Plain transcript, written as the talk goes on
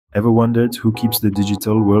Ever wondered who keeps the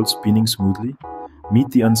digital world spinning smoothly? Meet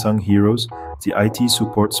the unsung heroes, the IT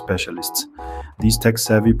support specialists. These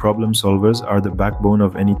tech-savvy problem solvers are the backbone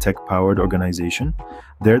of any tech-powered organization.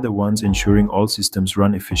 They're the ones ensuring all systems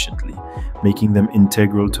run efficiently, making them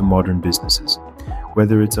integral to modern businesses.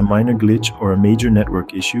 Whether it's a minor glitch or a major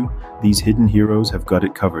network issue, these hidden heroes have got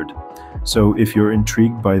it covered. So if you're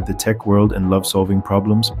intrigued by the tech world and love solving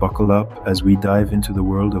problems, buckle up as we dive into the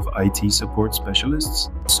world of IT support specialists.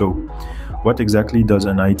 So, what exactly does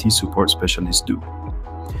an IT support specialist do?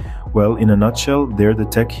 Well, in a nutshell, they're the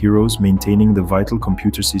tech heroes maintaining the vital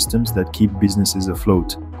computer systems that keep businesses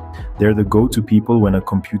afloat. They're the go-to people when a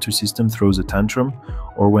computer system throws a tantrum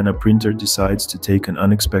or when a printer decides to take an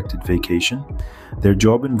unexpected vacation. Their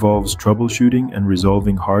job involves troubleshooting and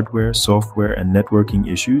resolving hardware, software, and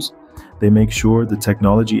networking issues. They make sure the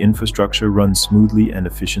technology infrastructure runs smoothly and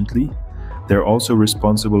efficiently. They're also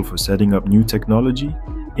responsible for setting up new technology,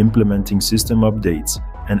 implementing system updates,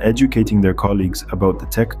 and educating their colleagues about the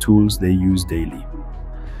tech tools they use daily.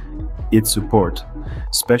 It's support.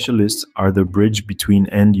 Specialists are the bridge between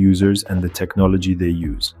end users and the technology they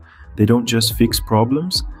use. They don't just fix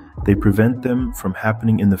problems, they prevent them from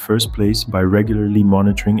happening in the first place by regularly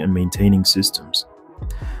monitoring and maintaining systems.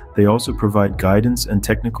 They also provide guidance and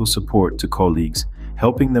technical support to colleagues,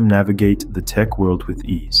 helping them navigate the tech world with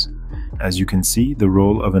ease. As you can see, the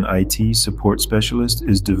role of an IT support specialist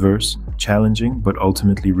is diverse, challenging, but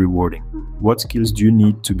ultimately rewarding. What skills do you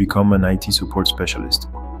need to become an IT support specialist?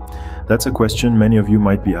 That's a question many of you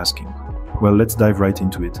might be asking. Well, let's dive right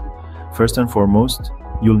into it. First and foremost,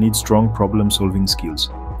 you'll need strong problem-solving skills.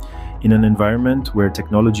 In an environment where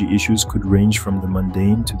technology issues could range from the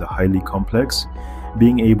mundane to the highly complex,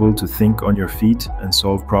 being able to think on your feet and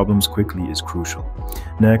solve problems quickly is crucial.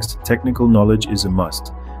 Next, technical knowledge is a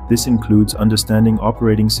must. This includes understanding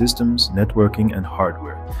operating systems, networking, and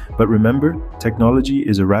hardware. But remember, technology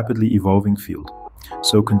is a rapidly evolving field.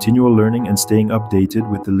 So continual learning and staying updated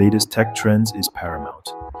with the latest tech trends is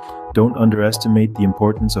paramount. Don't underestimate the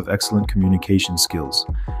importance of excellent communication skills.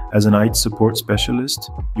 As an IT support specialist,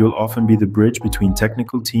 you'll often be the bridge between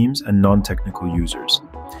technical teams and non-technical users.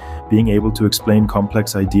 Being able to explain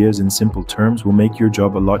complex ideas in simple terms will make your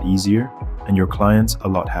job a lot easier and your clients a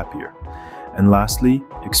lot happier. And lastly,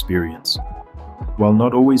 experience. While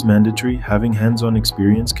not always mandatory, having hands-on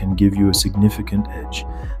experience can give you a significant edge.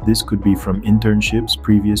 This could be from internships,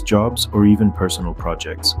 previous jobs, or even personal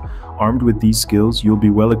projects. Armed with these skills, you'll be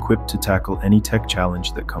well equipped to tackle any tech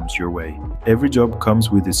challenge that comes your way. Every job comes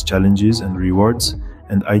with its challenges and rewards,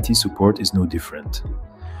 and IT support is no different.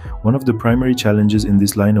 One of the primary challenges in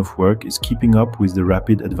this line of work is keeping up with the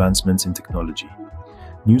rapid advancements in technology.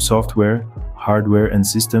 New software, hardware, and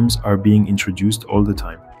systems are being introduced all the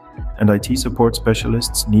time, and IT support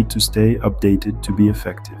specialists need to stay updated to be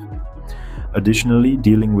effective. Additionally,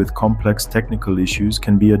 dealing with complex technical issues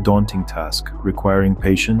can be a daunting task, requiring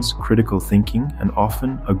patience, critical thinking, and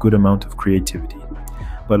often a good amount of creativity.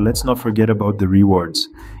 But let's not forget about the rewards.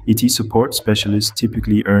 IT support specialists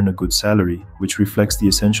typically earn a good salary, which reflects the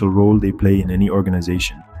essential role they play in any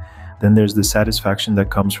organization. Then there's the satisfaction that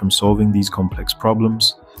comes from solving these complex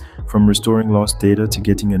problems, from restoring lost data to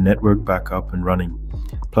getting a network back up and running.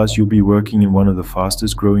 Plus, you'll be working in one of the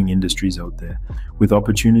fastest growing industries out there, with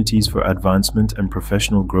opportunities for advancement and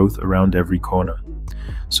professional growth around every corner.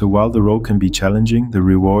 So while the role can be challenging, the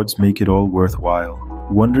rewards make it all worthwhile.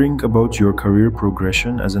 Wondering about your career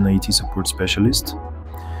progression as an IT support specialist?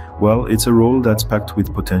 Well, it's a role that's packed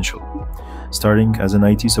with potential. Starting as an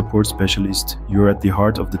IT support specialist, you're at the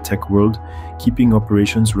heart of the tech world, keeping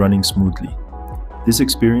operations running smoothly. This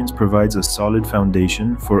experience provides a solid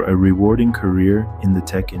foundation for a rewarding career in the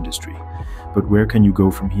tech industry. But where can you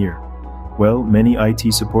go from here? Well, many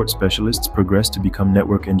IT support specialists progress to become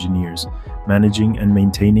network engineers, managing and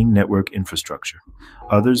maintaining network infrastructure.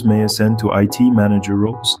 Others may ascend to IT manager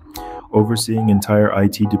roles, overseeing entire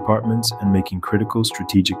IT departments and making critical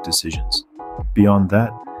strategic decisions. Beyond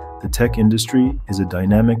that, the tech industry is a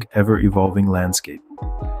dynamic, ever-evolving landscape.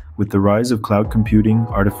 With the rise of cloud computing,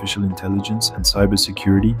 artificial intelligence, and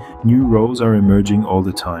cybersecurity, new roles are emerging all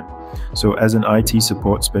the time. So as an IT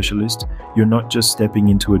support specialist, you're not just stepping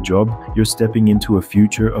into a job, you're stepping into a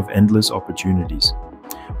future of endless opportunities.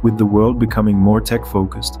 With the world becoming more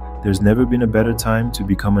tech-focused, there's never been a better time to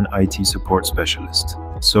become an IT support specialist.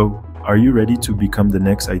 So, are you ready to become the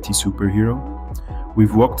next IT superhero?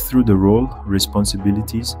 We've walked through the role,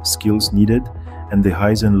 responsibilities, skills needed, and the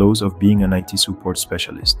highs and lows of being an IT support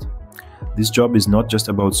specialist. This job is not just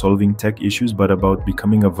about solving tech issues, but about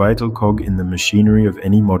becoming a vital cog in the machinery of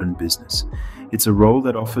any modern business. It's a role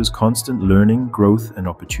that offers constant learning, growth, and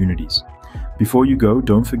opportunities. Before you go,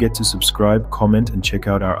 don't forget to subscribe, comment, and check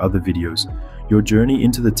out our other videos. Your journey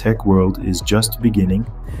into the tech world is just beginning,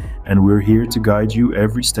 and we're here to guide you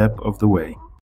every step of the way.